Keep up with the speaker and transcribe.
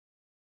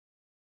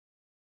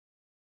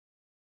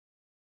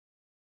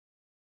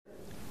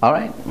All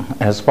right.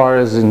 As far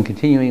as in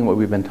continuing what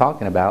we've been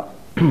talking about,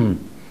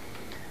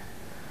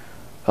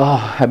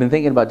 I've been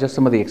thinking about just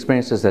some of the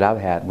experiences that I've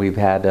had. We've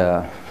had,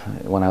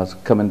 when I was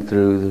coming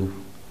through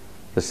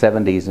the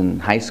 70s in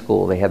high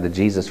school, they had the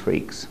Jesus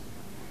Freaks.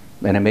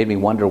 And it made me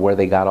wonder where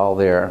they got all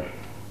their...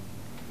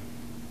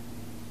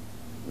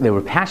 They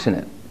were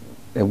passionate.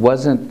 It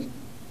wasn't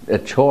a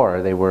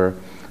chore. They were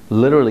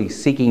literally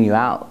seeking you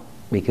out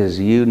because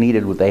you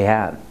needed what they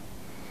had.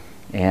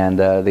 And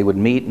they would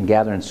meet and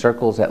gather in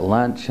circles at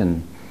lunch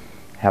and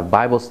have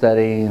Bible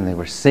study, and they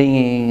were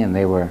singing, and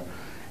it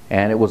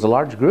was a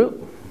large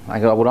group. I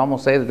would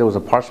almost say that there was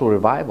a partial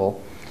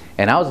revival,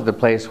 and I was at the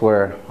place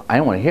where I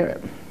didn't want to hear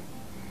it.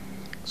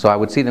 So I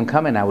would see them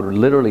coming, I would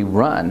literally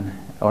run,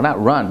 or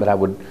not run, but I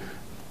would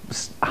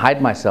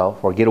hide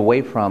myself or get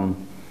away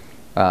from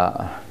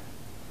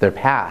their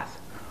path,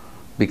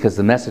 because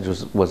the message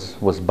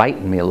was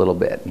biting me a little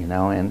bit, you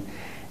know.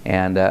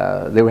 And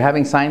they were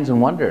having signs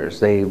and wonders.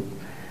 They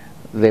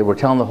were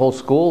telling the whole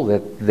school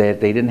that they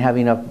didn't have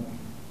enough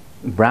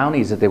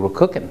brownies that they were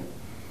cooking.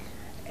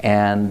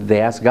 And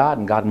they asked God,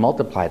 and God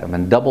multiplied them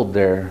and doubled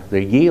their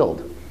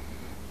yield.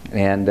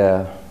 And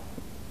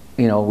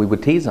you know, we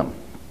would tease them,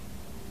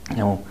 you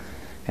know,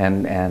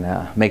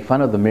 and make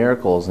fun of the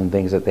miracles and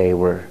things that they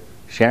were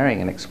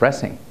sharing and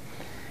expressing.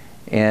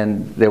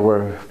 And there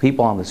were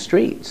people on the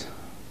streets.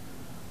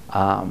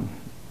 A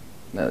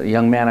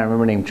young man I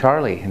remember named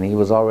Charlie, and he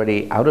was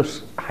already out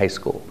of high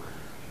school.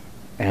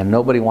 And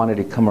nobody wanted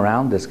to come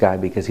around this guy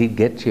because he'd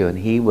get you. And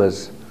he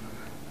was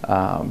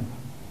kind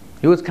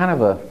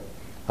of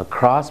a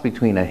cross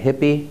between a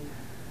hippie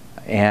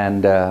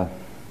and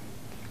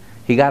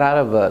he got out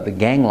of the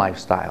gang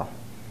lifestyle.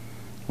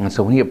 And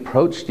so when he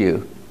approached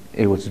you,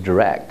 it was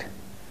direct.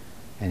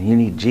 And you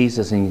need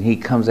Jesus, and he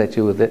comes at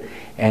you with it.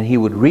 And he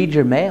would read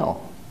your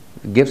mail.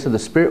 The gifts of the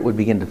Spirit would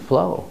begin to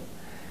flow.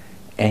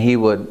 And he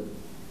would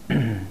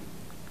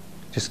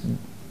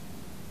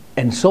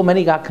and so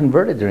many got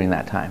converted during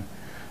that time.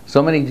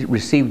 So many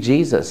received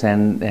Jesus,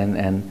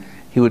 and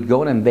he would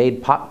go and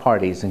invade pot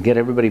parties and get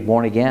everybody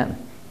born again.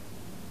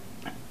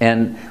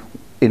 And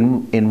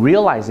in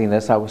realizing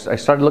this, I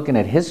started looking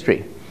at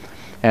history,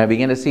 and I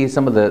began to see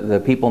some of the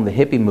people in the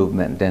hippie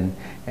movement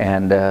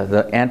and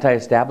the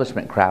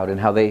anti-establishment crowd, and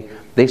how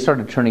they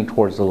started turning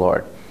towards the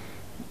Lord.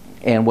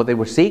 And what they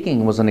were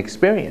seeking was an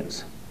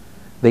experience.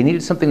 They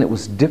needed something that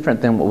was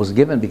different than what was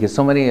given, because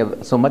so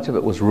much of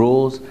it was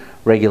rules,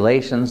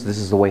 regulations. This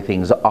is the way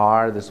things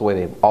are. This is the way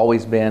they've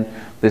always been.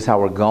 This is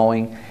how we're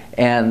going.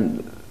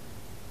 And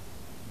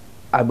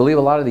I believe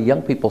a lot of the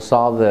young people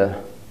saw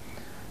the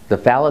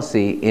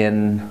fallacy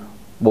in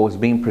what was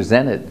being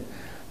presented,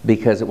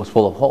 because it was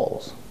full of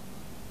holes.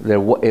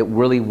 It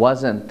really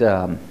wasn't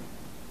a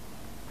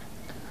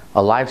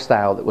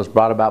lifestyle that was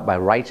brought about by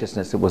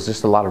righteousness. It was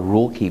just a lot of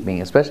rule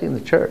keeping, especially in the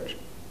church.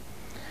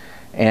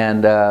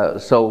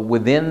 And so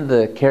within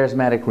the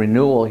charismatic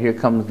renewal, here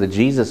comes the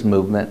Jesus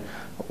movement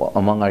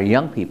among our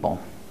young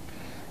people.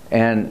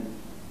 And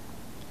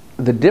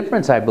the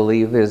difference, I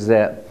believe, is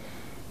that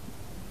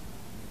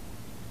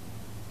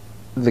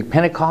the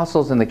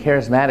Pentecostals and the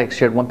Charismatics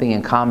shared one thing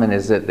in common,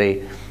 is that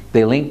they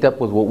linked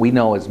up with what we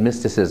know as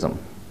mysticism.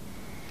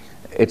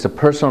 It's a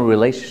personal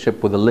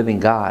relationship with a living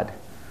God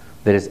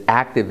that is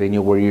active in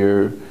you,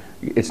 where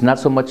it's not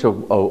so much a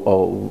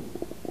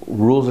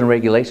rules and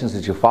regulations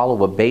that you follow,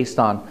 but based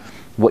on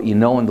what you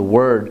know in the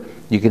Word,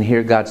 you can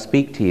hear God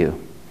speak to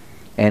you.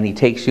 And He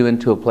takes you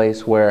into a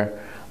place where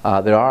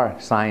there are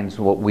signs,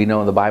 what we know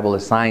in the Bible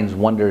as signs,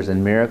 wonders,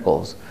 and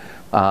miracles.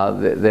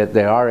 That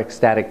there are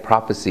ecstatic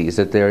prophecies,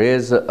 that there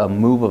is a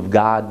move of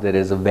God that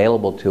is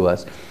available to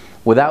us,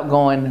 without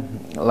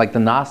going like the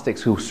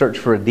Gnostics, who search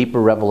for a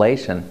deeper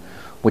revelation,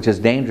 which is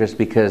dangerous,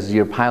 because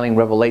you're piling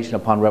revelation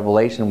upon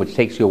revelation, which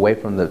takes you away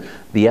from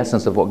the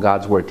essence of what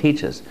God's Word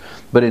teaches.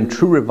 But in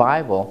true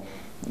revival,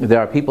 there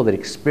are people that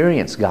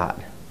experience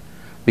God,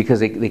 because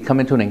they come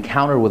into an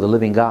encounter with a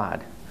living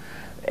God.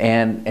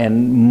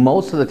 And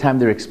most of the time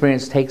their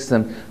experience takes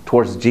them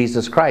towards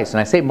Jesus Christ.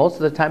 And I say most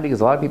of the time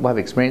because a lot of people have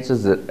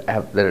experiences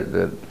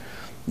that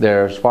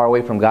they're as far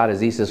away from God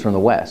as east is from the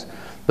west.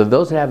 But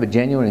those that have a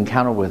genuine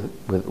encounter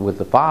with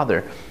the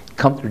Father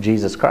come through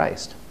Jesus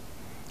Christ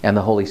and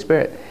the Holy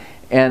Spirit.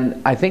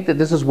 And I think that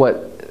this is what,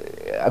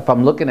 if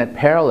I'm looking at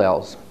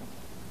parallels,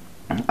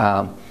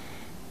 I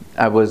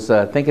was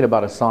thinking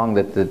about a song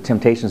that the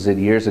Temptations did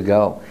years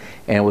ago,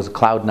 and it was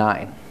Cloud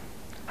 9.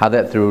 How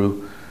that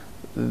through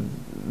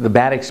the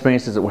bad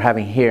experiences that we're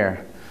having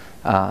here,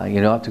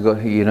 have to go,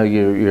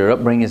 your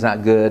upbringing is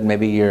not good.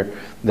 Maybe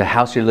the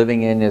house you're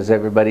living in is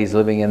everybody's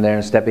living in there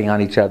and stepping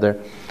on each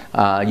other.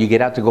 You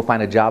get out to go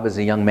find a job as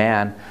a young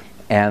man,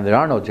 and there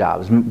are no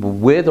jobs.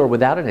 With or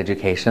without an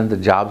education, the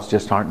jobs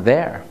just aren't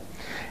there.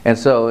 And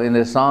so in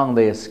this song,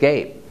 they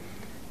escape,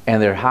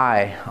 and they're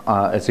high.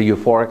 It's a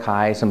euphoric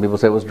high. Some people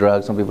say it was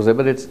drugs. Some people say,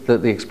 but it's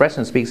the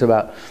expression speaks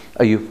about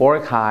a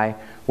euphoric high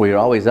where you're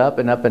always up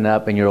and up and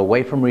up, and you're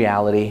away from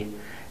reality.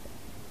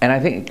 And I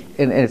think,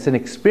 and it's an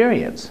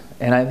experience.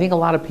 And I think a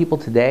lot of people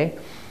today,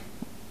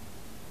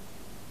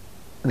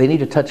 they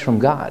need a touch from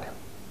God.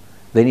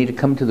 They need to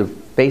come to the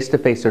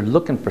face-to-face. They're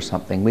looking for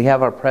something. We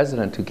have our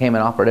president who came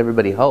and offered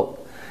everybody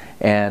hope.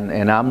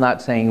 And I'm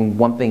not saying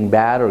one thing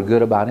bad or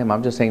good about him.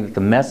 I'm just saying that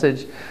the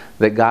message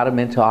that got him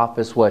into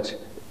office, which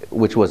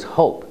was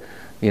hope.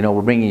 You know,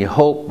 we're bringing you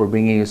hope. We're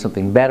bringing you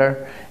something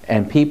better.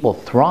 And people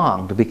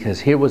thronged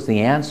because here was the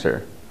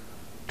answer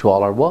to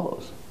all our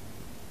woes.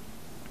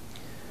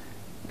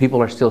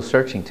 People are still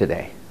searching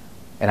today.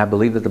 And I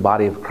believe that the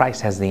body of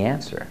Christ has the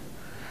answer.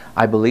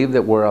 I believe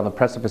that we're on the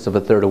precipice of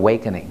a third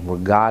awakening where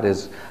God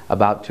is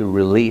about to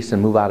release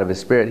and move out of His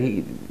Spirit.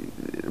 He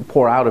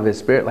pour out of His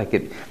Spirit like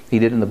He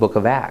did in the book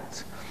of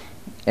Acts.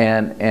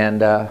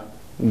 And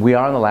we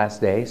are in the last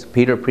days.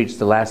 Peter preached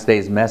the last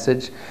days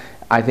message.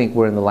 I think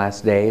we're in the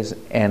last days,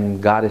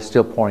 and God is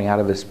still pouring out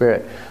of His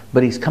Spirit.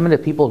 But He's coming to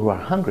people who are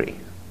hungry,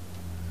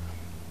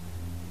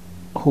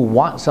 who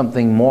want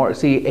something more.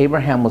 See,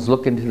 Abraham was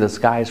looking to the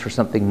skies for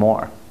something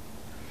more.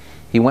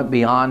 He went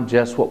beyond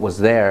just what was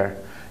there.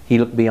 He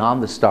looked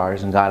beyond the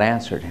stars, and God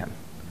answered him.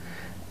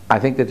 I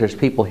think that there's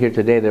people here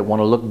today that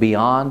want to look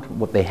beyond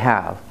what they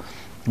have.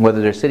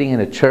 Whether they're sitting in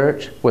a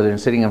church, whether they're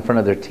sitting in front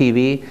of their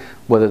TV,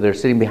 whether they're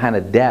sitting behind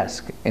a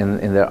desk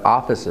in their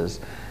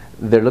offices,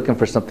 they're looking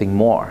for something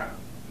more.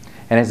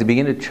 And as they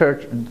begin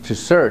to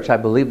search, I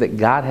believe that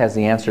God has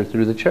the answer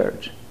through the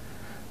church.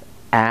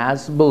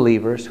 As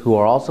believers who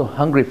are also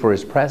hungry for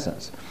His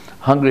presence,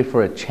 hungry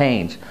for a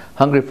change,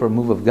 hungry for a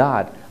move of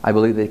God, I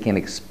believe they can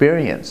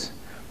experience,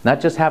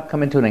 not just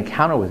come into an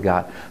encounter with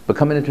God, but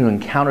come into an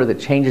encounter that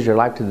changes your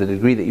life to the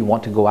degree that you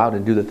want to go out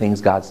and do the things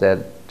God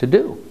said to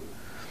do.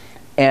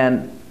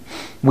 And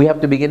we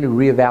have to begin to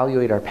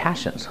reevaluate our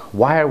passions.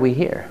 Why are we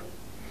here?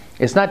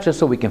 It's not just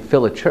so we can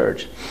fill a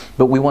church,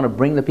 but we want to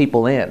bring the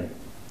people in,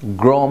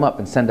 grow them up,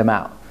 and send them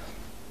out.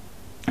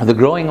 The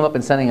growing them up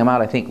and sending them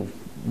out, I think,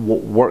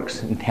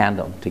 works in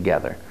tandem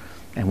together.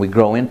 And we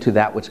grow into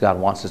that which God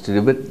wants us to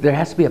do. But there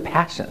has to be a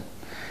passion.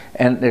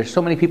 And there's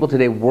so many people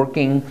today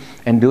working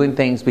and doing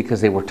things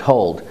because they were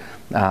told.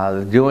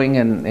 Doing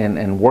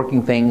and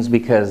working things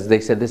because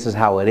they said this is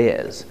how it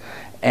is.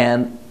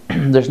 And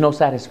there's no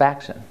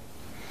satisfaction.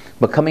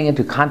 But coming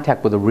into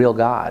contact with a real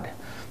God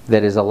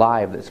that is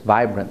alive, that's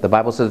vibrant. The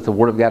Bible says that the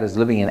Word of God is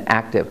living and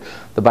active.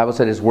 The Bible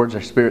said His words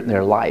are spirit and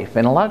their life.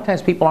 And a lot of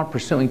times people aren't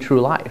pursuing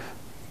true life.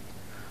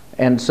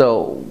 And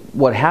so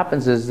what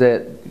happens is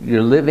that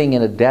you're living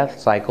in a death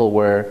cycle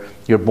where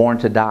you're born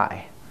to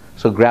die.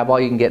 So grab all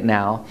you can get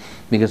now,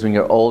 because when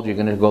you're old, you're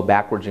going to go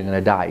backwards, you're going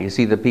to die. You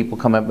see the people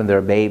come up and they're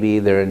a baby,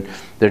 they're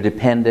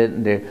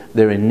dependent,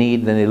 they're in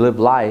need, then they live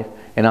life.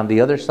 And on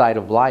the other side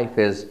of life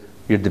is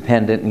you're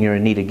dependent and you're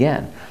in need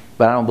again.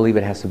 But I don't believe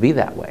it has to be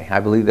that way. I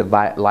believe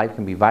that life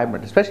can be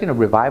vibrant, especially in a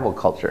revival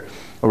culture.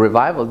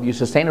 You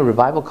sustain a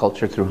revival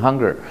culture through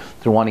hunger,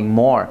 through wanting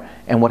more.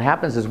 And what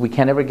happens is we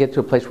can't ever get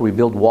to a place where we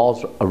build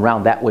walls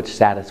around that which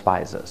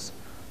satisfies us.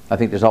 I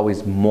think there's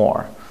always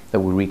more that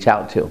we reach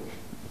out to.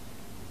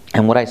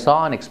 And what I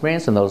saw and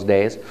experienced in those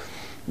days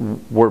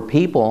were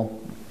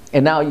people.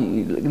 And now,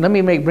 let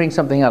me bring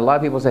something out. A lot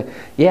of people say,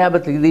 yeah,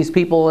 but these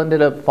people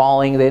ended up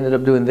falling, they ended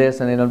up doing this,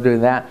 and they ended up doing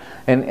that.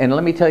 And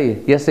let me tell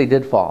you, yes, they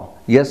did fall.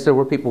 Yes, there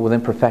were people with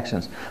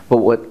imperfections. But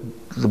what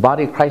the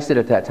body of Christ did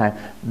at that time,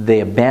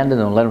 they abandoned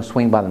them and let them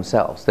swing by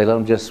themselves. They let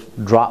them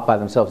just drop by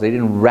themselves. They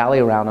didn't rally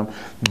around them,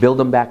 build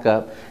them back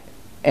up.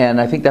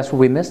 And I think that's where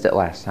we missed it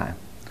last time.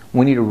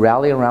 We need to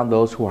rally around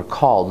those who are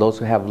called, those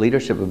who have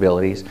leadership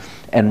abilities,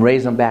 and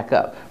raise them back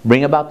up.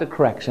 Bring about the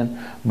correction,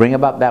 bring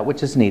about that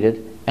which is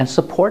needed, and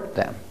support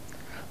them.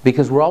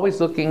 Because we always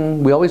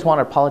want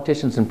our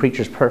politicians and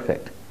preachers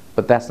perfect,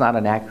 but that's not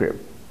an accurate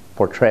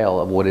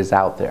portrayal of what is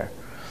out there.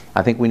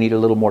 I think we need a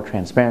little more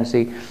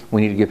transparency.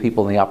 We need to give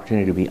people the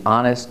opportunity to be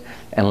honest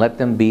and let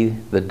them be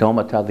the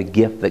domata, the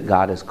gift that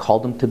God has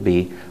called them to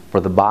be for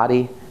the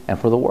body and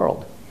for the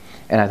world.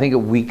 And I think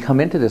if we come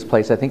into this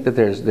place, I think that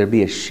there'd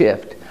be a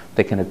shift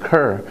that can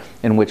occur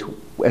in which,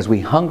 as we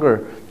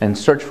hunger and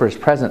search for His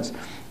presence,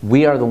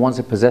 we are the ones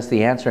that possess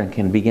the answer and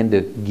can begin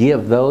to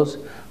give those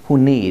who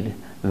need,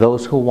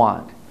 those who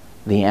want,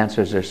 the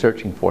answers they're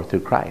searching for through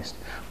Christ,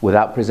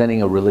 without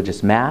presenting a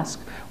religious mask,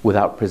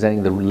 without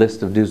presenting the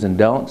list of do's and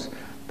don'ts,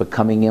 but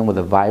coming in with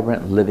a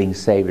vibrant, living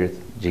Savior,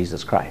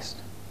 Jesus Christ.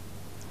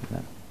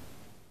 Amen.